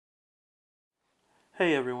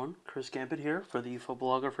Hey everyone, Chris Gambit here for the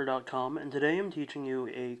Phoblographer.com, and today I'm teaching you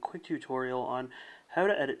a quick tutorial on how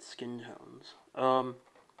to edit skin tones.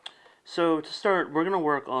 So to start, we're going to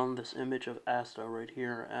work on this image of Asta right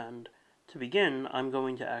here, and to begin, I'm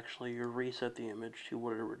going to actually reset the image to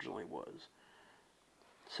what it originally was.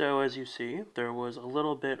 So as you see, there was a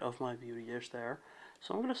little bit of my beauty dish there,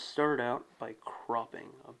 so I'm going to start out by cropping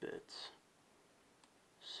a bit.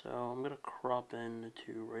 So I'm going to crop in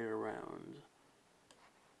to right around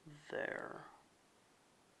there.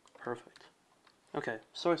 Perfect. Okay,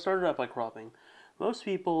 so I started out by cropping. Most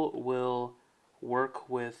people will work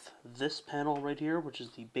with this panel right here, which is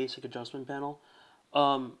the basic adjustment panel.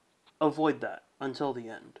 Avoid that until the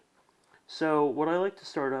end. So what I like to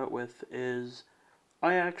start out with is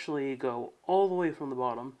I actually go all the way from the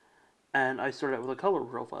bottom and I start out with a color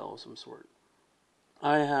profile of some sort.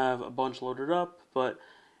 I have a bunch loaded up, but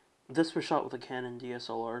this was shot with a Canon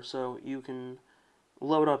DSLR, so you can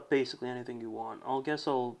load up basically anything you want. I'll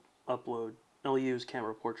use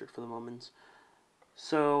camera portrait for the moment.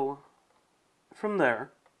 So from there,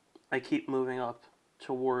 I keep moving up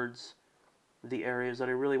towards the areas that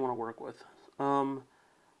I really want to work with.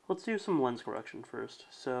 Let's do some lens correction first.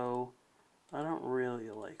 So I don't really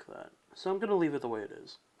like that. So I'm going to leave it the way it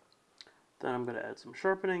is. Then I'm going to add some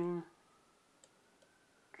sharpening.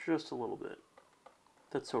 Just a little bit.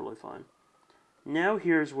 That's totally fine. Now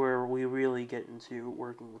here's where we really get into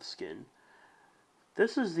working with skin.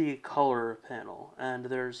 This is the color panel, and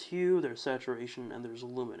there's hue, there's saturation, and there's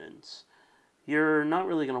luminance. You're not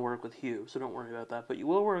really going to work with hue, so don't worry about that, but you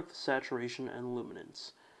will work with saturation and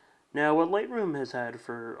luminance. Now, what Lightroom has had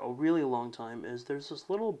for a really long time is there's this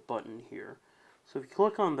little button here. So if you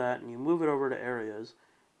click on that and you move it over to areas,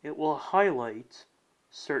 it will highlight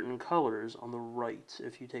certain colors on the right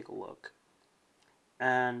if you take a look.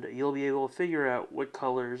 And you'll be able to figure out what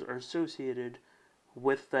colors are associated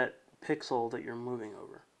with that pixel that you're moving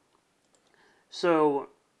over. So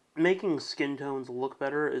making skin tones look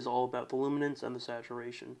better is all about the luminance and the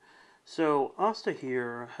saturation. So Asta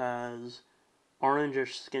here has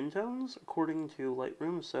orangish skin tones according to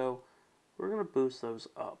Lightroom, so we're going to boost those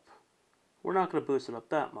up. We're not going to boost it up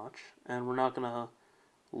that much, and we're not going to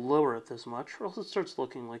lower it this much, or else it starts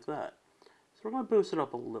looking like that. So we're going to boost it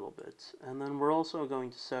up a little bit, and then we're also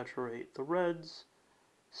going to saturate the reds,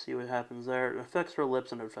 see what happens there. It affects her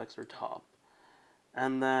lips and it affects her top.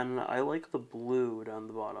 And then I like the blue down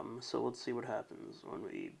the bottom, so let's see what happens when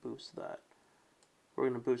we boost that. We're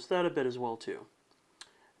going to boost that a bit as well too.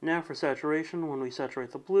 Now for saturation, when we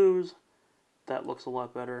saturate the blues, that looks a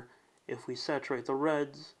lot better. If we saturate the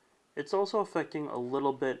reds, it's also affecting a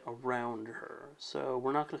little bit around her, so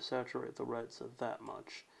we're not going to saturate the reds that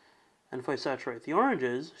much. And if I saturate the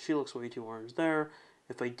oranges, she looks way too orange there.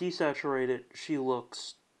 If I desaturate it, she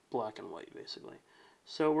looks black and white, basically.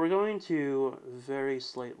 So we're going to very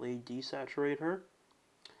slightly desaturate her,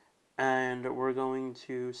 and we're going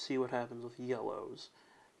to see what happens with yellows.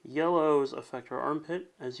 Yellows affect her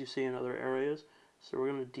armpit, as you see in other areas, so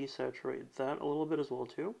we're going to desaturate that a little bit as well,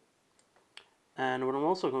 too. And what I'm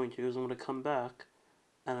also going to do is I'm going to come back,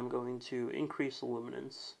 and I'm going to increase the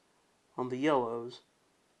luminance on the yellows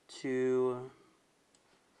to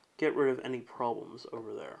get rid of any problems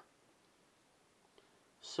over there.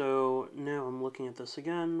 So now I'm looking at this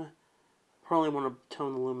again. Probably want to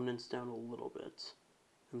tone the luminance down a little bit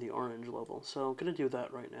in the orange level. So I'm going to do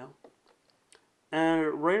that right now.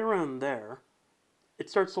 And right around there, it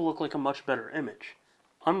starts to look like a much better image.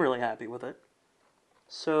 I'm really happy with it.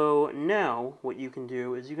 So now what you can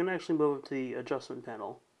do is you can actually move up to the adjustment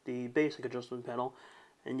panel, the basic adjustment panel,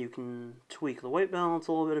 and you can tweak the white balance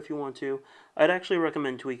a little bit if you want to. I'd actually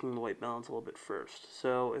recommend tweaking the white balance a little bit first.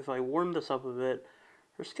 So if I warm this up a bit,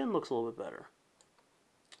 her skin looks a little bit better.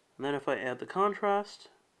 And then if I add the contrast,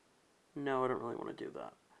 no, I don't really want to do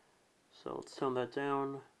that. So let's tone that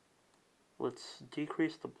down. Let's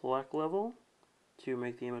decrease the black level to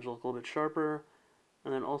make the image look a little bit sharper,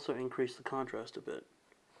 and then also increase the contrast a bit.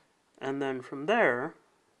 And then from there,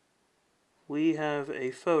 we have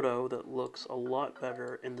a photo that looks a lot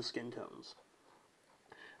better in the skin tones.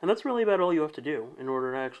 And that's really about all you have to do in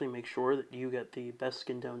order to actually make sure that you get the best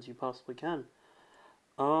skin tones you possibly can.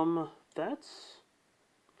 That's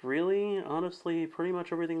really, honestly, pretty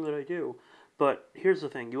much everything that I do. But here's the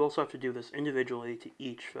thing, you also have to do this individually to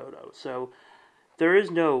each photo. So there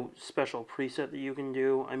is no special preset that you can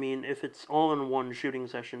do. I mean, if it's all in one shooting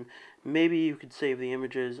session, maybe you could save the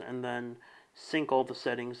images and then sync all the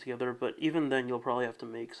settings together, but even then you'll probably have to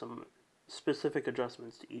make some specific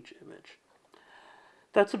adjustments to each image.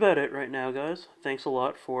 That's about it right now, guys. Thanks a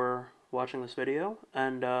lot for watching this video,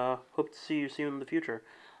 and hope to see you soon in the future.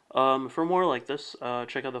 For more like this,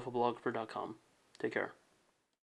 check out the Phoblographer.com. Take care.